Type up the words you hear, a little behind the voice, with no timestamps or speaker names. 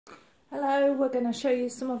Hello, we're going to show you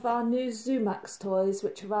some of our new Zumax toys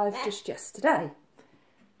which arrived just yesterday.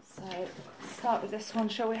 So let's start with this one,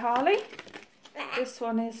 shall we, Harley? This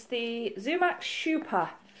one is the Zumax Super.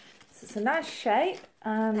 So it's a nice shape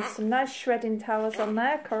and some nice shredding towers on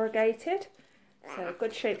there, corrugated. So a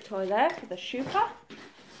good shaped toy there for the Super.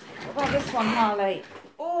 What about this one, Harley?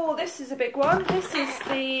 Oh, this is a big one. This is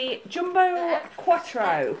the Jumbo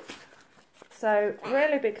Quattro. So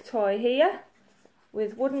really big toy here,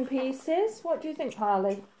 with wooden pieces. What do you think,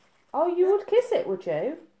 Harley? Oh, you would kiss it, would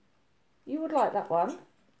you? You would like that one.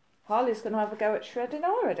 Harley's going to have a go at shredding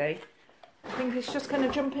already. I think he's just going to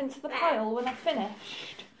jump into the pile when I've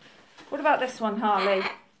finished. What about this one, Harley?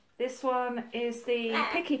 This one is the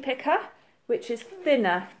Picky Picker, which is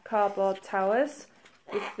thinner cardboard towers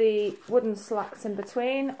with the wooden slats in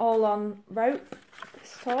between, all on rope,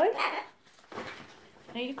 this toy.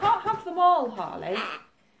 Now, you can't have them all, Harley.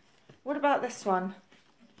 What about this one?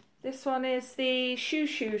 This one is the Shoo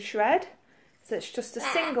Shoo Shred. So it's just a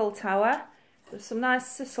single tower with some nice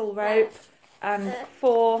sisal rope and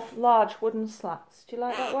 4 large wooden slats. Do you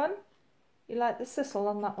like that one? You like the sisal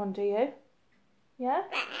on that one, do you? Yeah?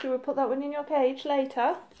 Should we put that one in your cage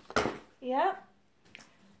later? Yeah?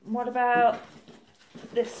 What about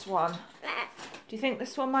this one? Do you think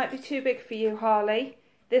this one might be too big for you, Harley?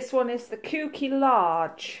 This one is the Kooky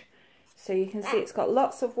Large. So you can see it's got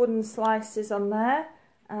lots of wooden slices on there.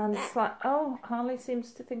 And oh, Harley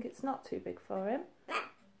seems to think it's not too big for him.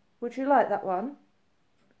 Would you like that one?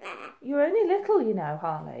 You're only little, you know,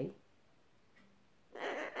 Harley.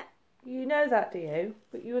 You know that, do you?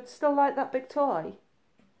 But you would still like that big toy.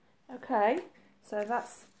 Okay, so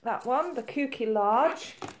that's that one, the Kooky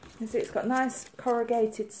Large. You can see it's got nice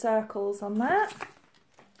corrugated circles on there.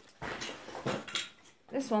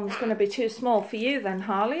 This one's going to be too small for you then,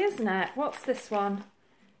 Harley, isn't it? What's this one?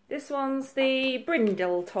 This one's the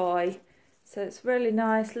Brindle toy. So it's really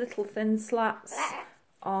nice, little thin slats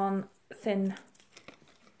on thin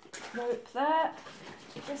rope there.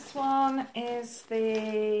 This one is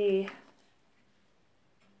the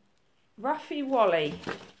Ruffy Wally.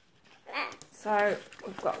 So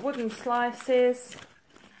we've got wooden slices,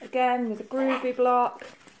 again with a groovy block.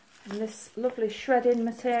 And this lovely shredding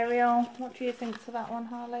material. What do you think to that one,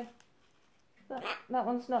 Harley? That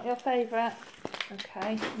one's not your favourite?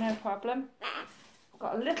 Okay, no problem. I've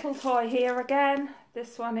got a little toy here again.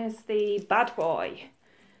 This one is the Bad Boy.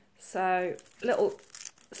 So little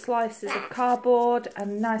slices of cardboard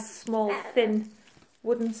and nice small thin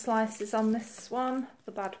wooden slices on this one,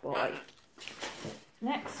 the Bad Boy.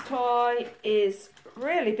 Next toy is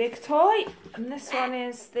really big toy, and this one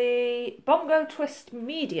is the Bongo Twist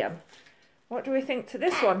Medium. What do we think to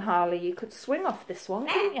this one, Harley? You could swing off this one,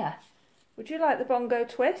 couldn't you? Would you like the Bongo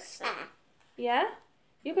Twist? Yeah?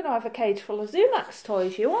 You're going to have a cage full of Zumax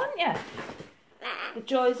toys, you aren't you? The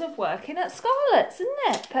joys of working at Scarlett's, isn't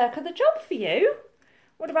it? Perk of the job for you.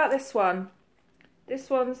 What about this one? This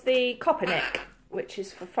one's the Coppernick, which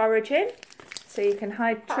is for foraging. So you can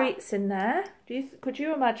hide treats in there. Could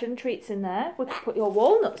you imagine treats in there? We could put your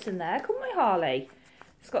walnuts in there, couldn't we, Harley?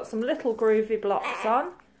 It's got some little groovy blocks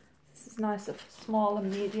on. This is nice of small and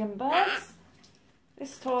medium birds.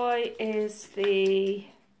 This toy is the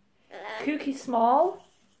Kooky Small.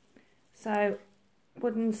 So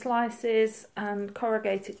wooden slices and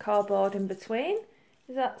corrugated cardboard in between.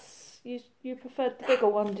 You preferred the bigger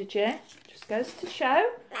one, did you? Just goes to show.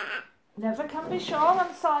 Never can be sure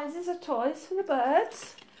on sizes of toys for the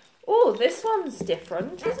birds. Oh, this one's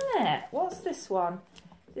different, isn't it? What's this one?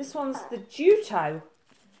 This one's the Juto.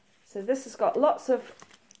 So this has got lots of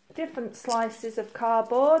different slices of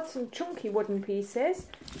cardboard, some chunky wooden pieces.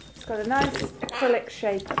 It's got a nice acrylic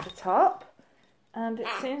shape at the top. And it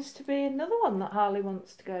seems to be another one that Harley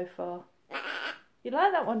wants to go for. You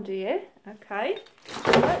like that one, do you? Okay.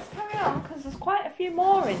 So let's carry on because there's quite a few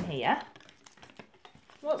more in here.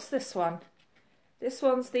 What's this one? This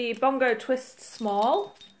one's the Bongo Twist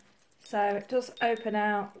Small. So it does open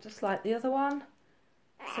out just like the other one.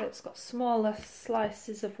 So it's got smaller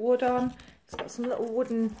slices of wood on. It's got some little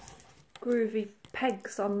wooden groovy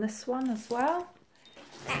pegs on this one as well.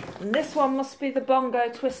 And this one must be the Bongo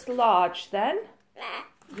Twist Large then.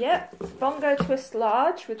 Yep, Bongo Twist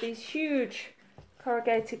Large with these huge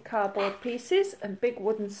corrugated cardboard pieces and big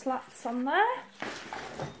wooden slats on there.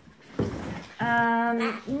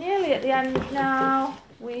 And nearly at the end now,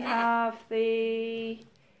 we have the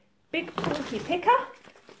Big Pinky Picker.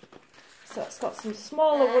 So it's got some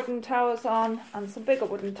smaller wooden towers on and some bigger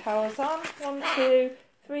wooden towers on. 1, 2,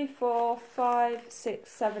 3, 4, 5,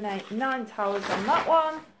 6, 7, 8, 9 towers on that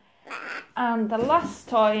one. And the last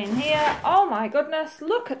toy in here, oh my goodness,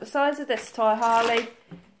 look at the size of this toy, Harley.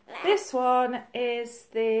 This one is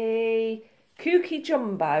the Kooky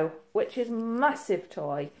Jumbo, which is a massive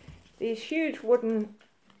toy. These huge wooden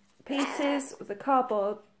pieces with the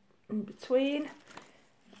cardboard in between.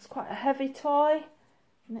 It's quite a heavy toy,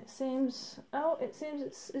 and it seems,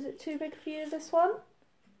 is it too big for you, this one?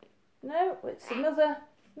 No, it's another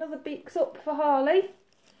beaks up for Harley.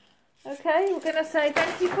 Okay, we're going to say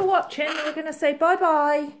thank you for watching. We're going to say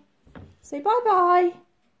bye-bye. Say bye-bye.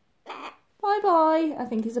 Bye-bye. I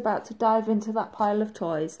think he's about to dive into that pile of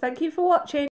toys. Thank you for watching.